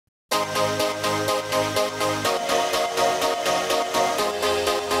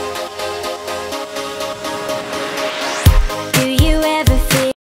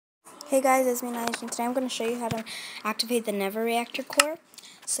Hey guys, it's me, and today I'm going to show you how to activate the NeverReactor Core.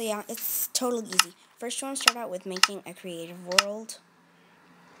 So yeah, it's totally easy. First you want to start out with making a creative world.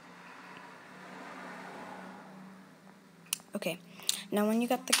 Okay, now when you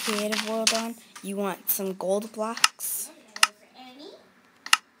got the creative world on, you want some gold blocks.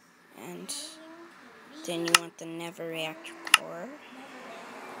 And then you want the NeverReactor Core.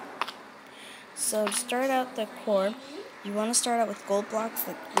 So to start out the core, you want to start out with gold blocks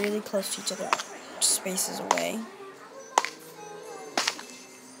like really close to each other, spaces away.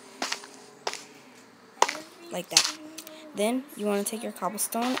 Like that. Then you want to take your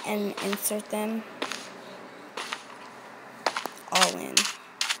cobblestone and insert them all in.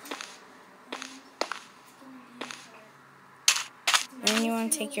 Then you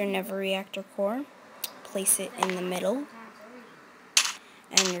want to take your NeverReactor Core, place it in the middle,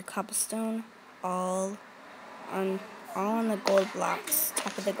 and your cobblestone all on the gold blocks,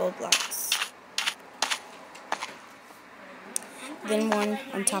 top of the gold blocks. Then one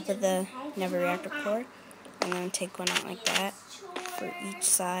on top of the NeverReactor Core, and then take one out like that for each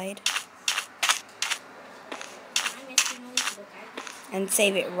side. And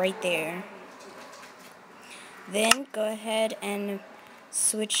save it right there. Then go ahead and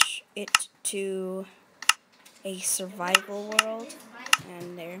switch it to a survival world,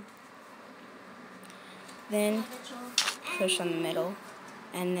 and there. Then push on the middle,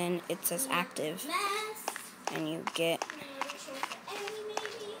 and then it says active, and you get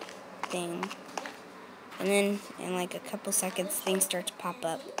thing. And then in like a couple seconds, things start to pop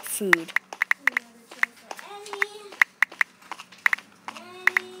up. Food.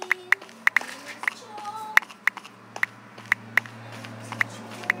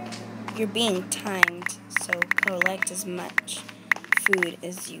 You're being timed, so collect as much food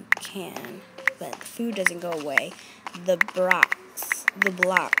as you can. But the food doesn't go away. The blocks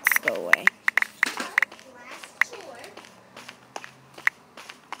go away.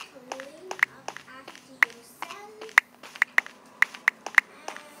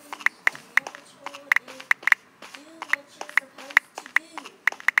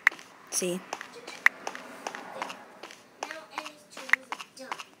 See?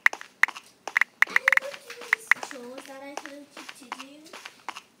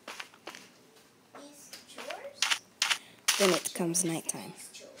 Then it comes nighttime.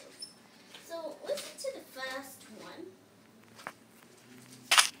 So listen to the first one.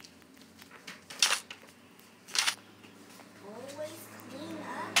 Always clean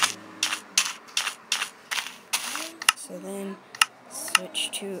up. So then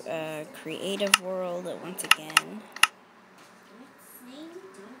switch to a creative world once again. Don't sing,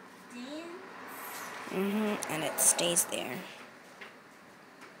 don't dance. And it stays there.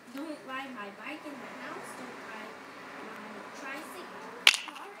 Don't ride my bike in the house. Don't ride my tricycle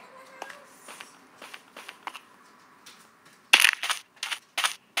car in the house.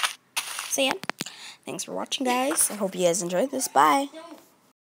 So yeah, thanks for watching, guys. I hope you guys enjoyed this. Bye.